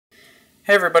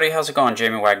Hey everybody, how's it going?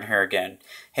 Jamie Wagner here again.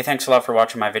 Hey, thanks a lot for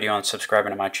watching my video and subscribing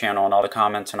to my channel and all the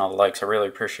comments and all the likes. I really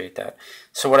appreciate that.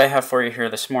 So what I have for you here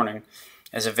this morning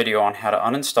is a video on how to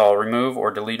uninstall, remove,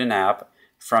 or delete an app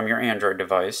from your Android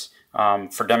device.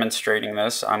 For demonstrating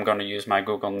this, I'm going to use my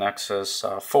Google Nexus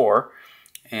 4,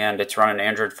 and it's running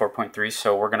Android 4.3,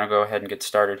 so we're going to go ahead and get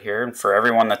started here. And for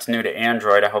everyone that's new to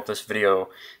Android, I hope this video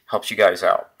helps you guys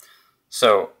out.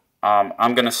 So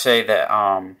I'm going to say that,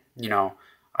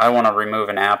 I want to remove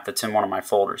an app that's in one of my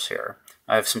folders here.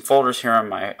 I have some folders here on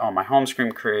my home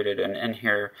screen created, and in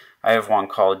here I have one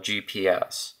called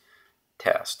GPS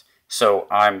test. So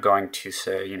I'm going to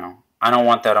say, I don't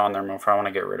want that on there, Mofer. I want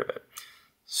to get rid of it.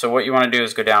 So what you want to do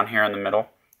is go down here in the middle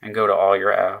and go to all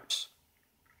your apps.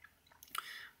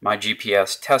 My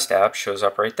GPS test app shows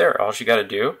up right there. All you got to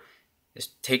do is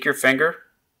take your finger,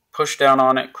 push down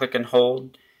on it, click and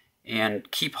hold,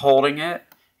 and keep holding it.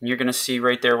 And you're going to see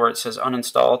right there where it says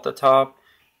uninstall at the top.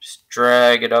 Just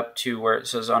drag it up to where it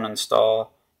says uninstall.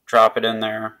 Drop it in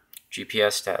there.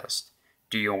 GPS test.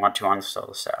 Do you want to uninstall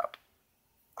this app?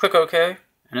 Click OK,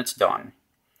 and it's done.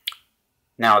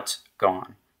 Now it's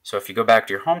gone. So if you go back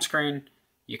to your home screen,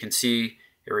 you can see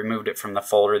it removed it from the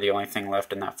folder. The only thing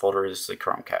left in that folder is the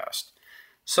Chromecast.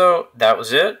 So that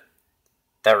was it.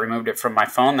 That removed it from my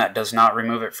phone. That does not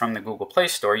remove it from the Google Play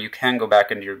Store. You can go back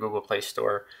into your Google Play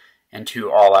Store,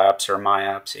 into All Apps or My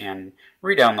Apps, and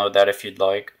re-download that if you'd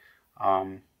like.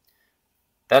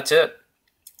 That's it.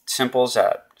 Simple as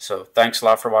that. So thanks a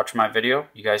lot for watching my video.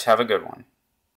 You guys have a good one.